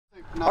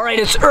All right,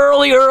 it's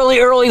early,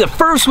 the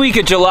first week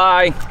of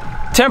July.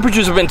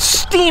 Temperatures have been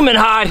steaming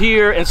hot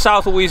here in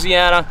South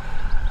Louisiana,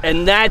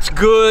 and that's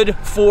good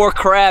for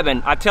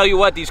crabbing. I tell you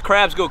what, these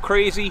crabs go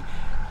crazy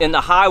in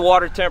the high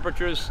water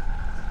temperatures,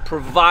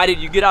 provided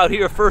you get out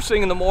here first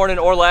thing in the morning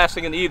or last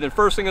thing in the evening.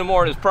 First thing in the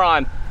morning is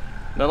prime.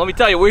 Now let me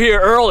tell you, we're here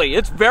early.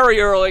 It's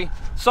very early.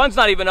 Sun's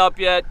not even up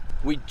yet.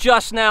 We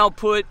just now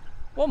put,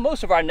 well,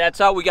 most of our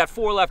nets out. We got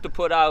 4 left to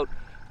put out,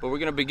 but we're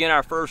gonna begin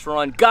our first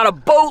run. Got a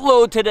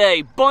boatload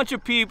today, bunch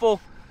of people.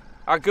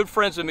 Our good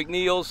friends the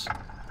McNeils.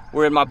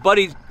 We're in my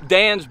buddy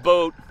Dan's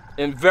boat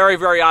and very,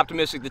 very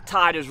optimistic. The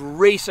tide is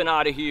racing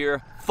out of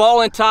here.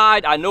 Falling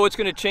tide, I know it's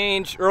gonna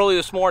change early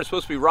this morning. It's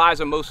supposed to be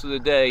rising most of the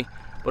day,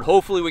 but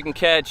hopefully we can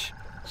catch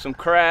some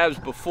crabs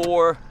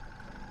before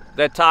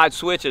that tide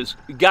switches.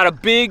 We got a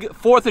big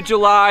 4th of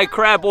July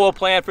crab boil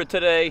planned for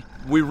today.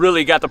 We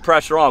really got the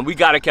pressure on. We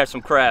gotta catch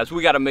some crabs.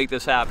 We gotta make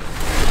this happen.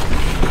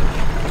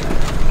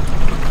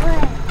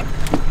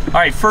 All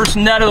right, first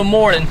net of the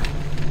morning.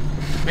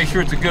 Make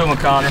sure it's a good one,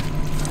 Connor.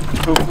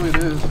 Hopefully it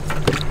is.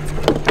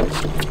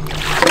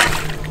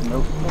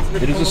 Nope.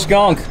 It is a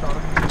skunk.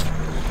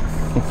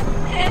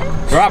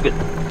 Drop it.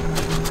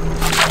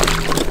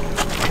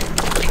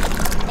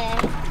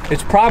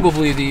 It's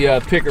probably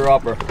the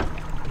picker-upper.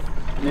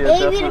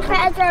 Yeah, maybe the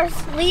crabs are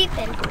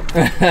sleeping.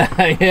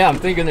 Yeah, I'm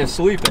thinking they're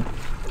sleeping.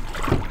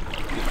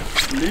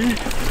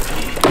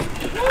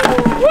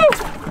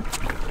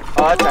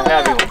 Oh, that's a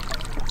heavy one.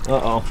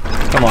 Uh-oh.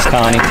 Come on,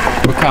 Connie.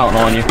 We're counting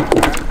on you. Is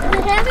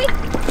it heavy?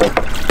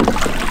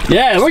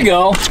 Yeah, there we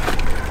go.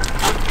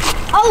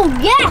 Oh,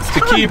 yes! It's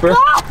the keeper.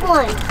 Got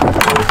one!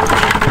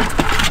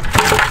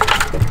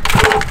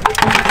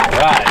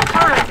 All right.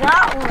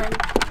 Got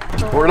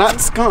one. We're not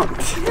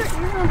skunked.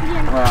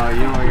 Wow,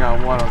 you only got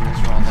one on this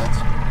run. That's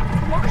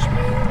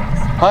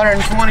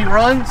 120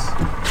 runs?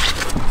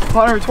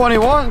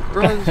 121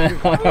 runs.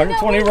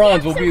 120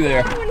 runs, we'll be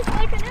there.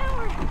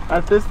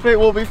 At this rate,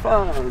 we'll be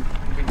fine. We'll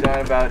be done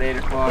about 8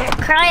 o'clock.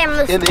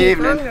 In the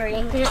evening.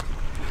 Hungry.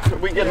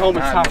 We get home,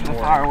 it's time for the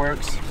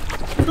fireworks.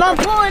 Mom,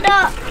 pull it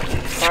up.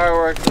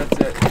 Fireworks, that's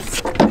it.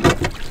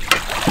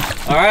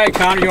 All right,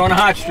 Connor, you're on a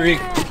hot streak.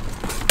 You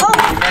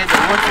made the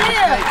one mistake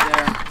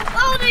there.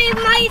 Oh, they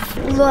might.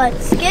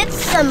 Let's get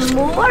some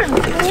more water.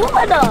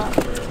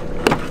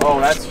 Oh,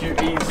 that's you.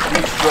 He's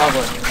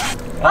struggling.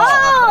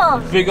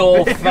 Oh! Big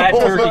old fat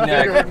turkey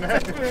neck.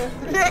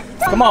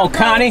 Come on,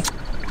 Connie. You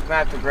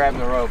might have to grab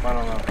the rope. I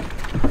don't know.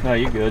 No,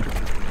 you're good.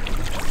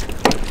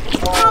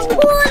 Oh,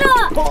 pull it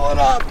up. Pull it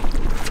up.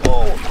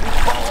 Oh,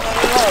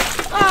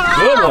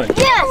 Good one.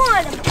 Yes.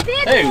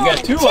 Hey, we got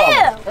 2 of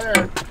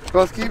them.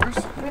 both keepers?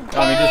 I mean,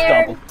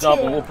 just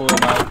double. We'll pull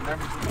them out.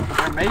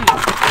 They're mating.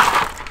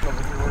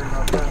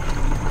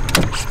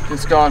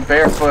 It's gone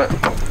barefoot.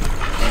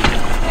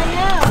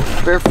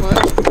 Barefoot.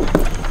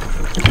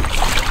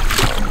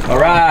 All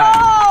right.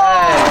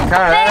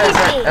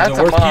 Hey, that's a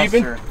worth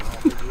keeping? monster.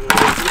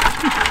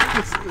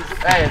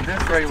 Hey, at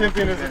this rate,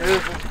 tipping as it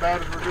is, as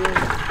bad as we're doing.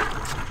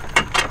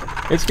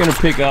 It's gonna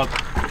pick up. Oh,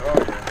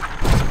 yeah.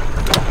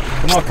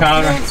 Come on,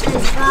 Connor.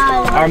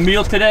 Our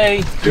meal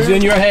today is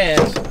in your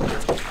hands.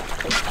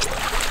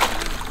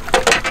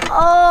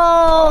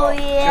 Oh,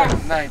 yeah.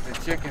 Good night, the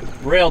chicken.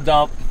 Rail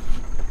dump.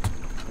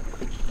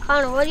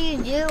 Connor, what are you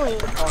doing?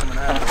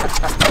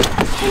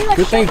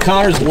 Good thing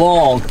Connor's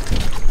long.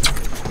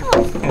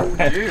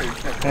 Dude,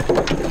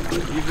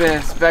 you've been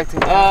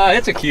inspecting.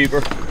 It's a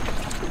keeper.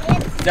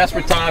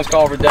 Desperate times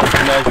call for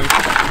desperate measures.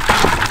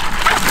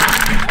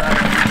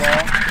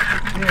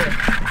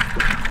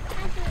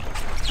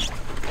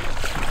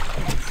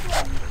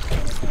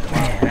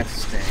 Man, that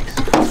stinks.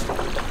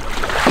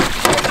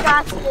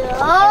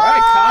 All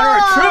right, Connor,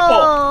 a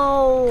triple.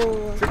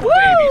 Triple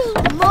babies.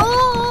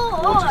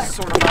 More.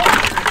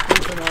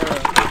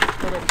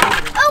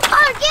 Oh,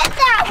 Connor, get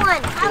that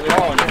one. They're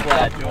all in the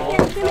flat, Joel.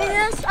 Give me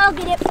this. I'll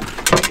get it.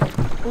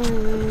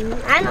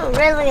 I don't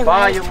really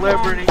Buy like your that.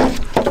 liberty.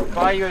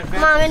 Buy your adventure.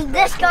 Mom, and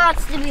this got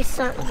to be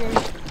something.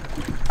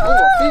 Oh,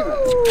 a female.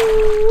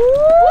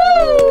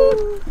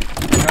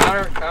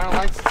 Connor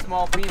likes the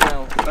small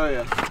female. Oh,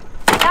 yeah.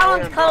 That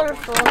one's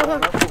colorful. No,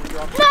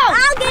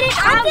 I'll get it.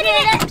 I'll get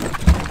it.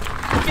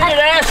 Get it,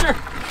 Asher.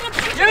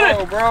 Get it.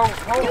 Oh, bro.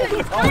 Hold Dude, he's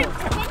it. trying to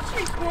pinch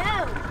your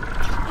toe.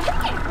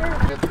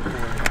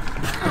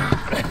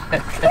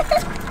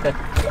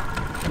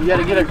 You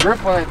gotta get a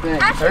grip on that thing.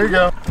 There you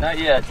go. Not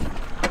yet.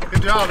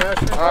 Good job,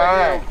 Asher.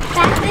 Alright.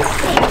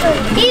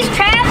 These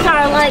crabs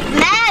are like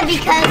mad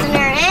because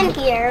they're in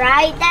here,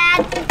 right,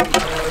 Dad?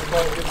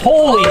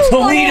 Holy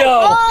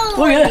Toledo!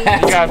 Look at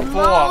that. You got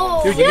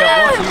 4. Dude, you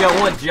got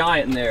one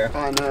giant in there.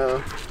 I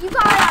know. You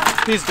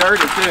got He's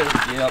dirty, too.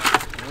 Yep.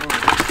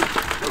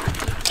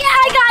 Yeah,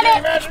 I got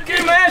it. Get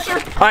him, Asher.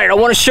 All right, I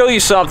want to show you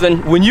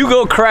something. When you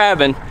go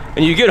crabbing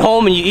and you get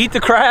home and you eat the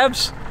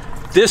crabs,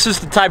 this is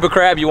the type of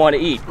crab you want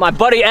to eat. My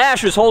buddy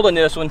Asher's holding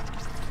this one.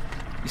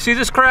 You see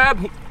this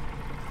crab?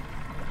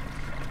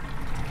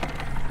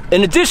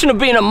 In addition to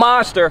being a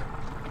monster,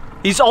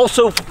 he's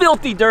also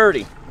filthy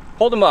dirty.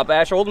 Hold him up,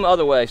 Asher. Hold him the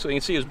other way so you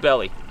can see his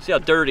belly. See how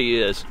dirty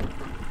he is.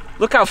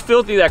 Look how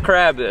filthy that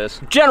crab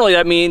is. Generally,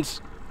 that means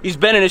he's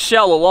been in his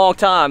shell a long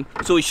time,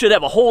 so he should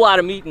have a whole lot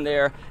of meat in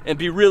there and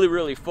be really,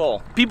 really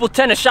full. People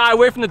tend to shy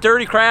away from the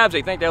dirty crabs.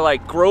 They think they're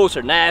like gross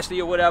or nasty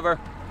or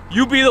whatever.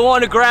 You be the one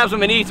that grabs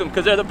them and eats them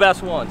because they're the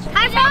best ones.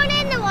 I found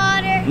it in the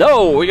water.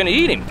 No, we're gonna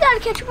eat him. You gotta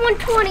catch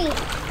 120.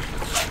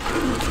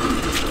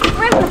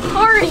 We're having a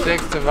party.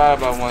 6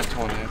 divided by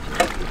 120.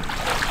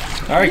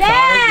 All right,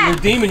 Connor, you're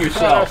redeeming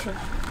yourself.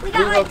 We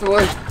got like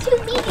 2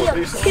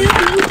 mediums. 2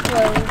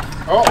 mediums.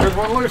 Oh, there's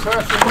one loose,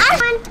 Ashton.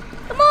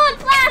 Come on,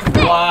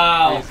 plastic.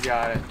 Wow. He's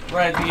got it.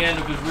 Right at the end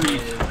of his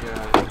reach. He's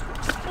got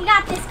it. We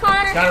got this,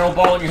 Connor. Got an old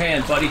ball in your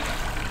hand, buddy. Woo!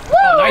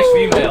 Oh, nice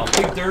female.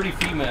 Big, dirty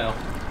female.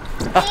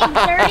 Big,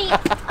 dirty,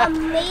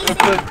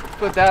 amazing.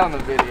 Put that on the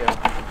video.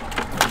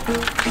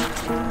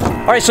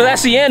 All right, so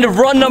that's the end of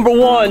run number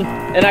 1.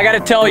 And I got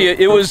to tell you,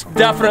 it was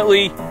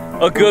definitely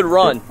a good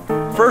run.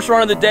 First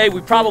run of the day,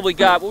 we probably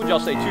got, what would y'all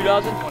say, 2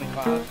 dozen?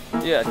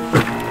 25.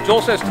 Yeah.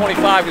 Joel says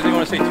 25 because they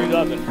want to say 2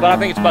 dozen, but I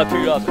think it's about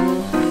 2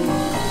 dozen.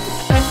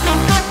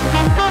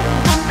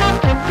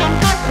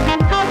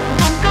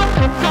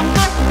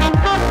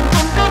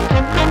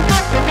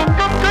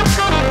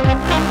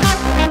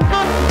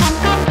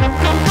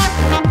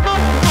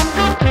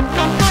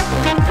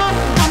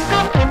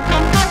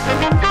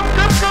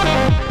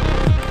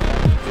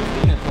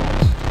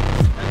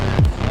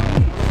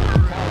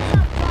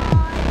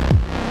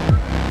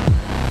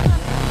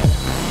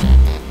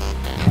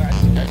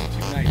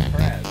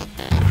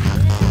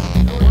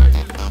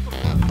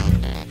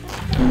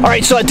 All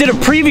right, so I did a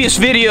previous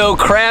video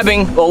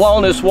crabbing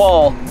along this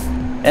wall,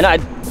 and I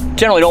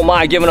generally don't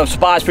mind giving up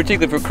spots,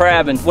 particularly for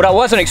crabbing. What I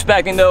wasn't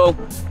expecting though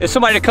is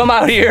somebody to come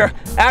out here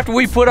after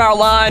we put our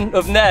line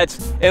of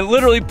nets and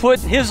literally put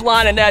his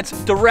line of nets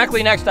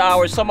directly next to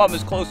ours, some of them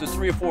as close as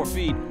 3 or 4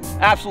 feet.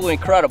 Absolutely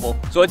incredible.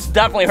 So it's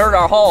definitely hurt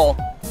our haul.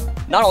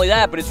 Not only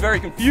that, but it's very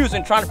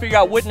confusing trying to figure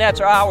out what nets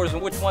are ours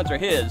and which ones are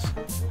his.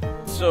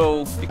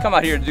 So if you come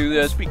out here to do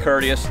this, be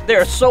courteous.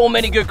 There are so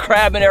many good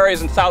crabbing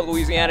areas in South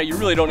Louisiana, you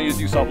really don't need to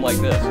do something like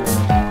this.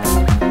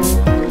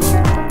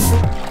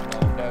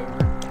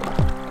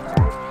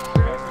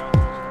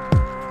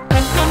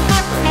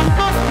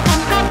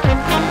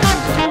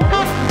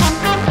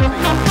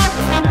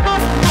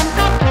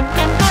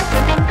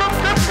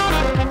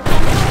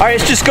 All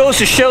right, it just goes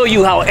to show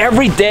you how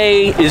every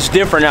day is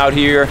different out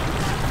here.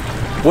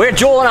 Where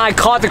Joel and I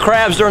caught the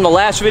crabs during the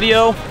last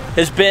video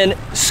has been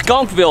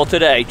Skunkville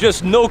today.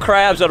 Just no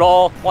crabs at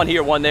all. One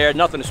here, one there,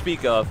 nothing to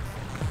speak of.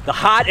 The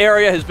hot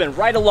area has been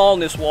right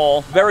along this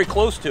wall, very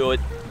close to it,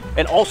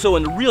 and also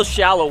in the real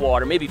shallow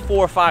water, maybe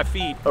 4 or 5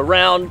 feet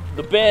around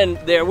the bend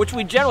there, which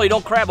we generally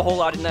don't crab a whole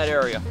lot in that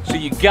area. So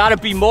you gotta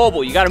be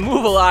mobile, you gotta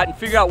move a lot and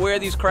figure out where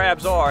these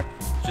crabs are.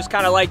 It's just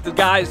kind of like the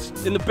guys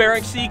in the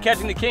Bering Sea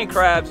catching the king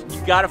crabs.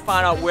 You gotta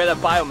find out where that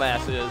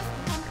biomass is.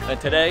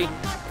 And today,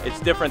 it's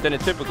different than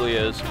it typically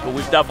is, but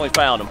we've definitely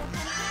found them.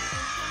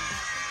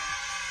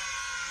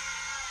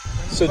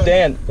 So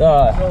Dan,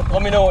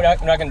 let me know when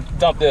I can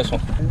dump this one.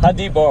 How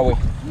deep are we?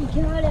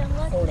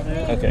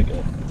 Okay,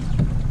 good.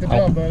 Good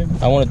job, buddy.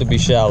 I want it to be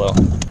shallow.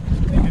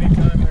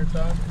 Anytime, your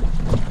time.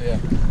 Yeah.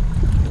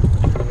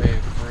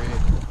 Wait,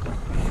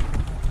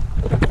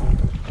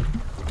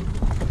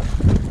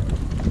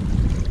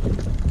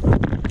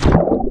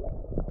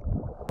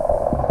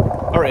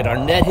 All right, our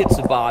net hits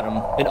the bottom,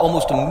 and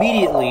almost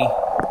immediately,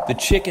 the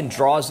chicken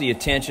draws the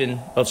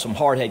attention of some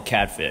hardhead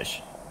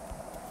catfish.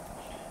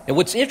 And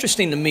what's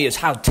interesting to me is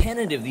how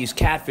tentative these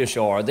catfish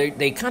are.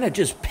 They kind of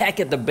just peck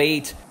at the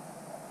bait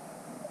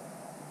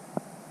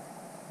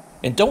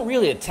and don't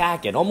really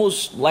attack it,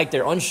 almost like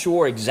they're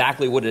unsure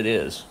exactly what it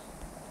is.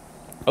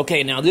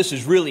 Okay, now this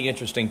is really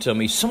interesting to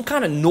me. Some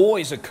kind of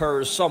noise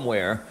occurs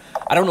somewhere.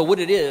 I don't know what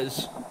it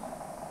is.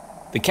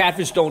 The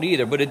catfish don't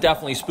either, but it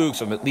definitely spooks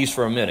them, at least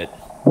for a minute.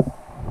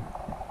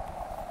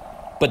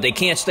 But they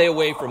can't stay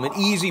away from an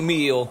easy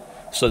meal,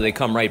 so they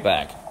come right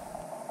back.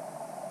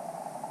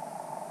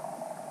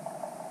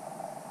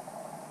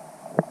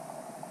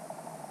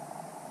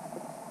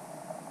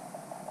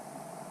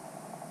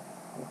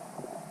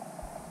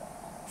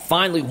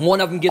 Finally,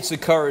 one of them gets the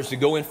courage to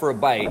go in for a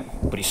bite,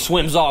 but he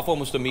swims off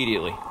almost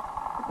immediately.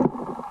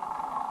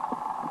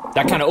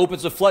 That kind of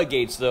opens the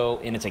floodgates, though,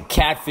 and it's a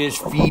catfish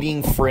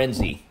feeding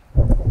frenzy.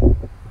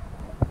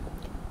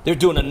 They're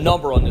doing a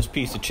number on this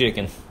piece of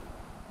chicken.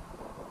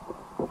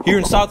 Here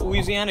in South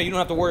Louisiana, you don't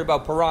have to worry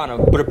about piranha,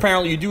 but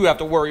apparently you do have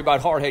to worry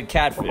about hardhead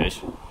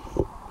catfish.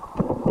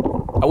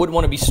 I wouldn't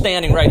want to be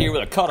standing right here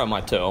with a cut on my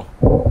toe.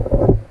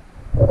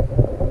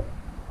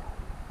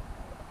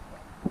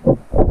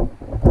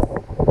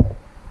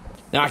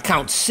 Now I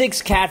count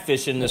 6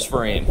 catfish in this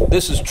frame.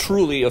 This is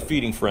truly a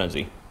feeding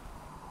frenzy.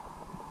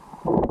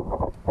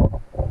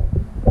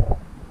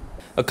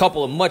 A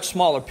couple of much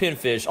smaller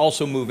pinfish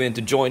also move in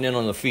to join in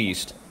on the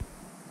feast.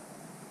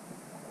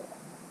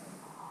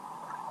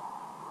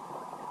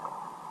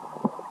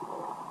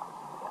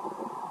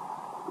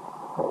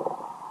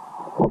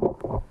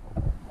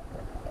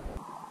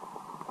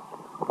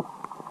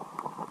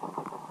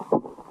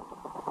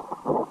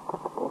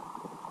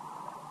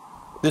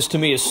 This to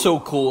me is so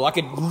cool. I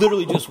could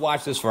literally just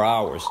watch this for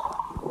hours.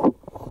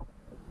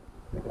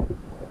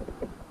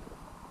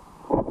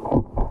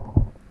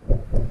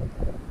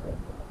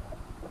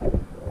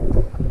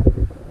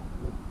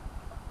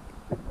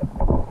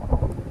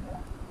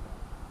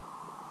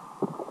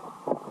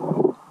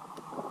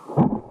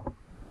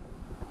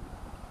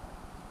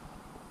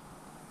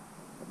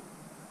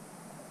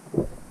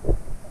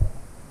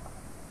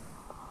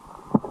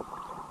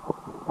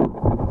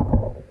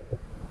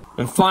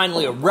 And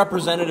finally, a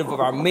representative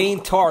of our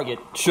main target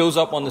shows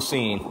up on the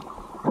scene.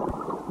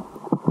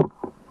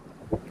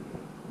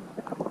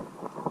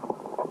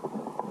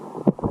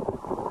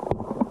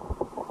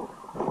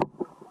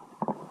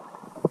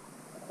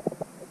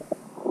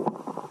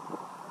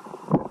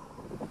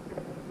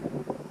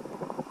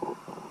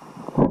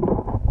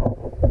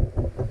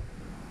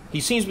 He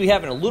seems to be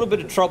having a little bit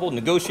of trouble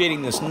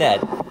negotiating this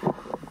net.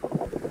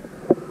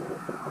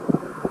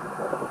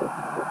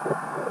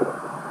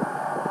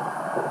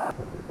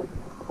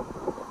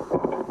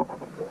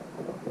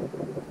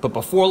 But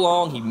before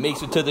long, he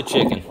makes it to the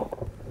chicken.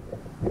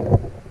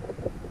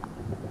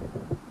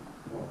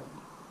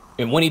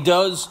 And when he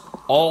does,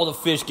 all the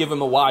fish give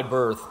him a wide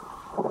berth.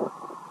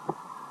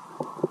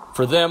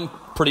 For them,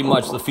 pretty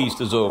much the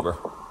feast is over.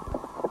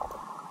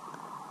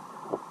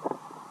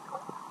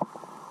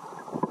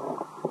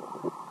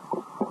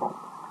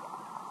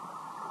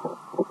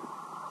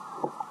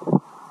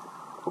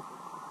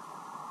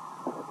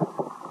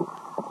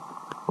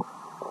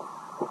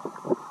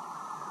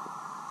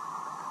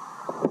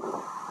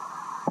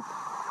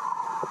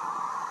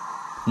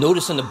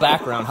 Notice in the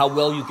background how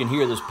well you can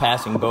hear this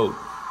passing boat.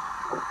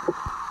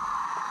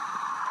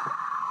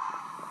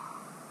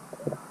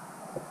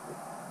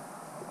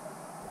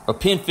 A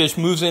pinfish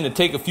moves in to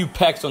take a few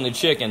pecks on the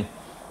chicken,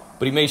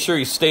 but he makes sure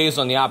he stays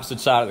on the opposite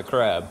side of the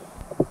crab.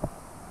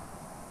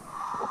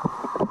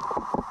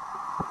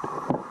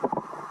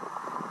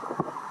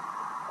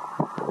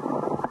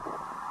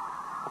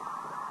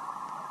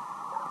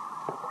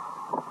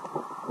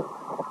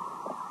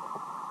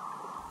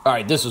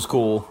 Alright, this is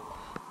cool.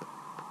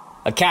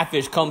 A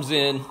catfish comes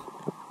in,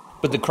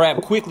 but the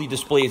crab quickly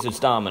displays its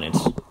dominance.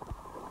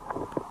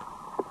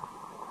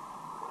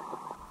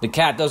 The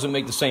cat doesn't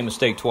make the same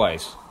mistake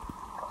twice.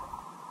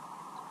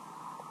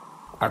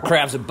 Our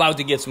crab's about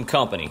to get some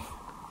company.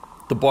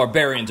 The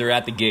barbarians are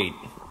at the gate.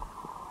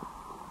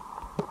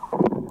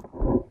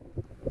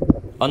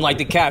 Unlike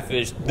the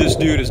catfish, this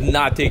dude is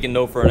not taking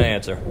no for an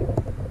answer.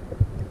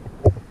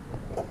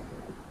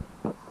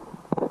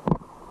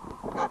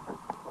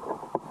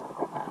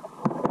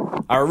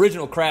 Our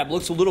original crab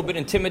looks a little bit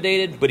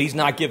intimidated, but he's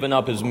not giving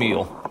up his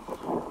meal.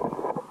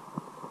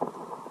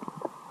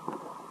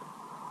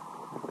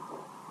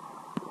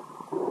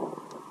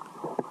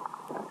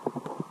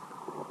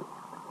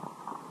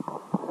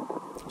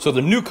 So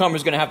the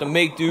newcomer's going to have to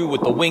make do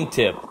with the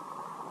wingtip.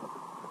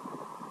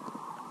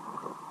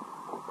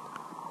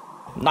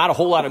 Not a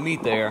whole lot of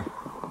meat there,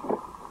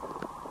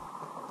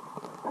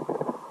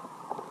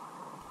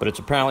 but it's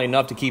apparently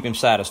enough to keep him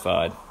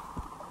satisfied.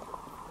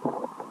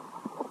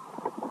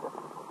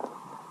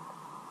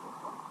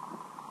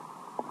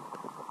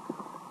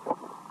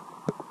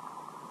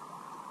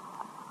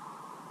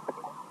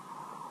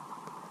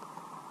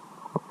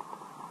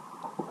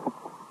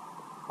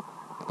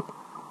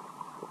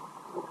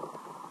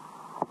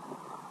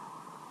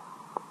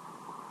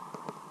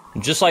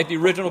 Just like the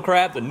original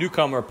crab, the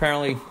newcomer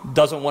apparently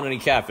doesn't want any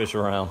catfish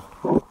around.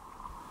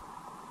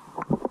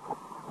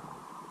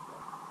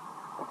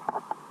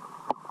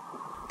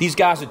 These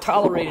guys are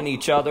tolerating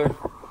each other,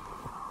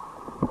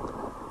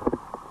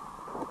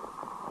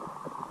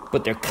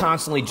 but they're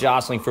constantly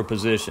jostling for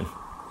position.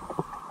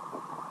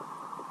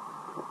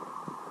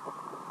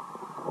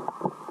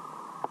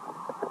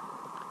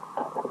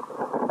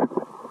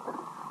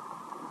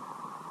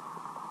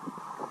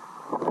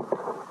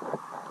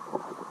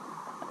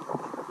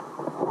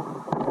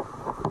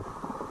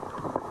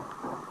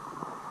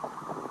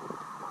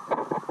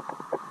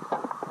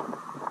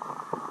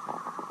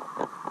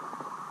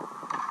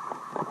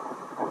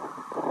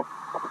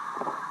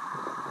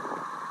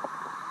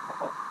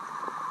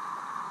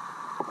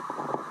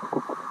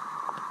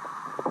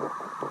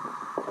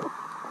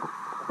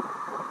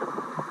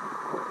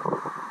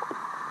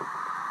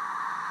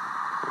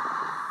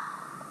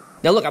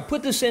 Now look, I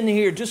put this in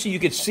here just so you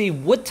could see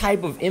what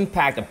type of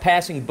impact a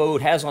passing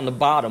boat has on the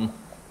bottom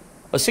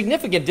a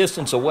significant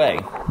distance away.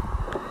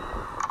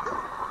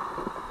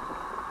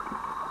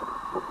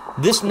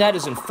 This net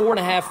is in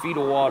 4.5 feet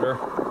of water.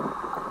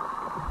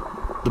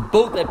 The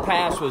boat that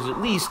passed was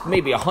at least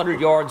maybe 100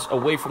 yards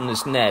away from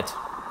this net,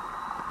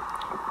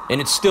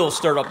 and it still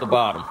stirred up the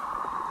bottom.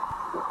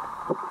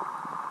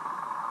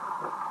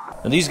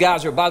 And these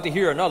guys are about to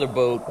hear another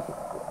boat.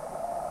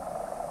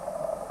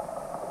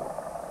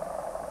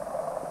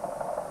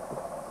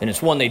 And it's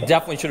one they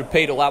definitely should have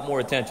paid a lot more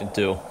attention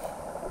to.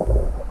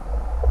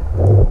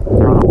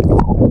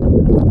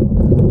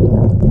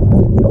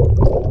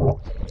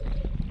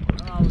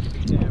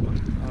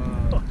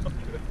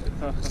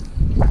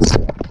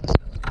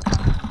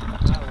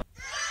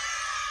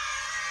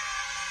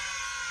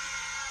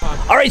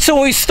 All right, so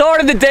when we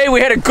started the day,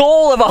 we had a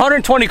goal of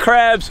 120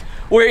 crabs.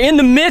 We're in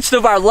the midst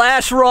of our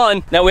last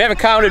run. Now, we haven't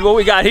counted what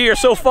we got here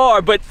so far,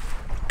 but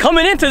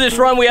coming into this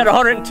run, we had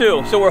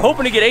 102. So we're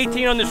hoping to get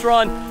 18 on this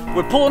run.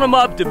 We're pulling them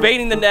up,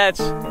 debating the nets,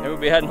 and we'll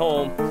be heading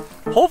home.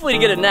 Hopefully to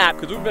get a nap,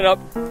 because we've been up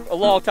a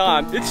long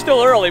time. It's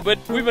still early, but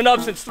we've been up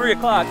since 3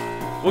 o'clock.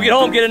 We'll get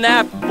home, get a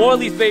nap, boil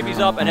these babies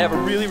up, and have a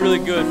really, really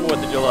good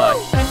 4th of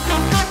July.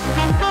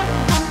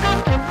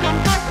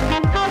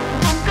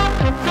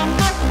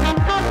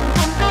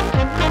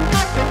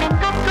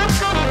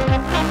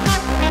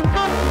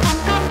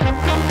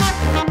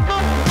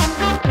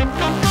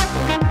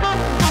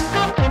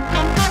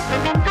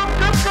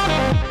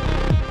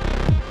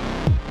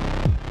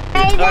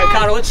 All right,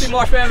 Connor, let's see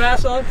Marsh Man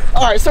Masson.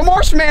 All right, so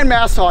Marsh Man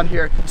Masson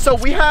here. So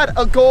we had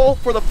a goal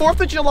for the 4th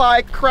of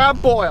July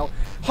crab boil,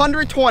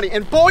 120,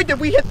 and boy did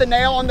we hit the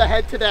nail on the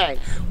head today.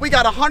 We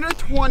got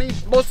 120,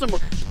 most of them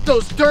were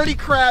those dirty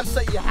crabs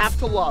that you have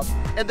to love,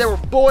 and they were,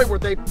 boy, were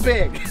they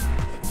big.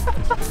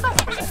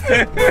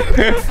 Hey,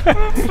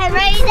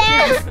 ready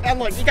there? And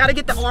look, you gotta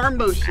get the arm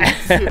motion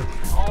too.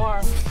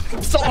 Arm.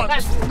 So,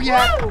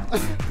 yeah.